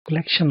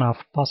collection of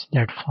pus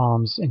that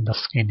forms in the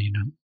skin,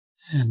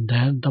 And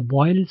the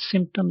boil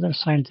symptoms and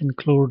signs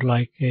include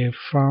like a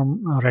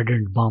firm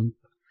reddened bump,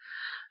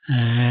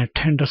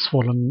 tender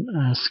swollen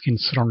skin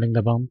surrounding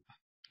the bump.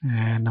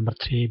 Number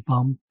 3,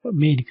 bump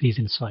may increase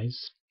in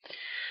size,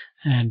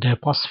 and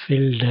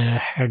pus-filled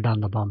head on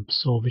the bump,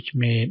 so which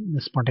may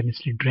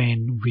spontaneously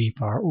drain,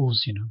 weep, or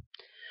ooze,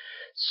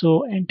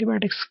 So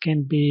antibiotics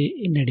can be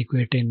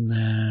inadequate in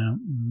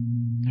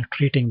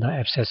treating the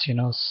abscess,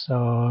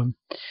 So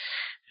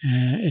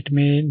it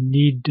may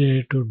need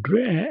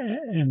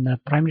and the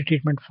primary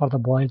treatment for the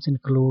boils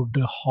include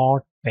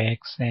hot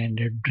packs and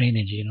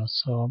drainage,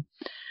 So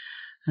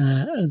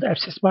the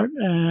abscess,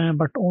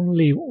 but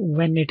only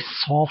when it's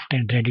soft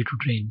and ready to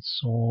drain.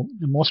 So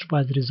most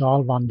boils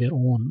resolve on their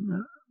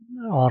own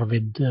or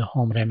with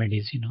home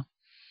remedies,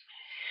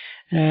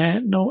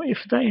 Now, if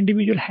the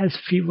individual has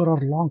fever or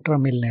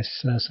long-term illness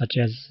such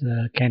as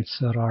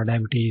cancer or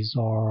diabetes,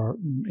 or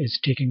is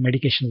taking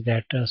medications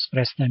that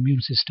suppress the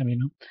immune system,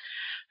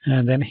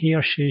 and then he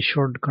or she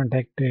should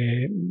contact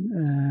a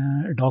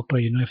doctor,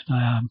 if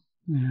the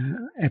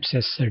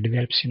abscess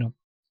develops,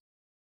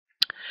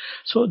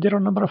 So there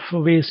are a number of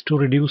ways to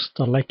reduce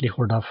the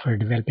likelihood of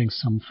developing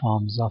some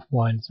forms of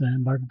boils,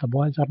 but the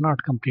boils are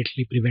not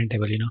completely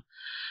preventable,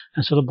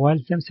 And so the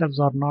boils themselves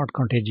are not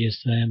contagious,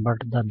 but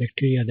the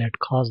bacteria that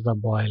cause the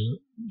boil,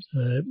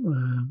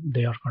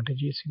 they are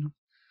contagious,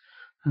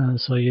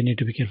 So you need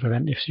to be careful.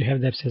 And if you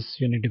have the abscess,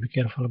 you need to be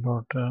careful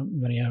about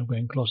when you are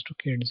going close to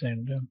kids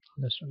and all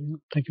that stuff.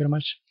 Thank you very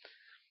much.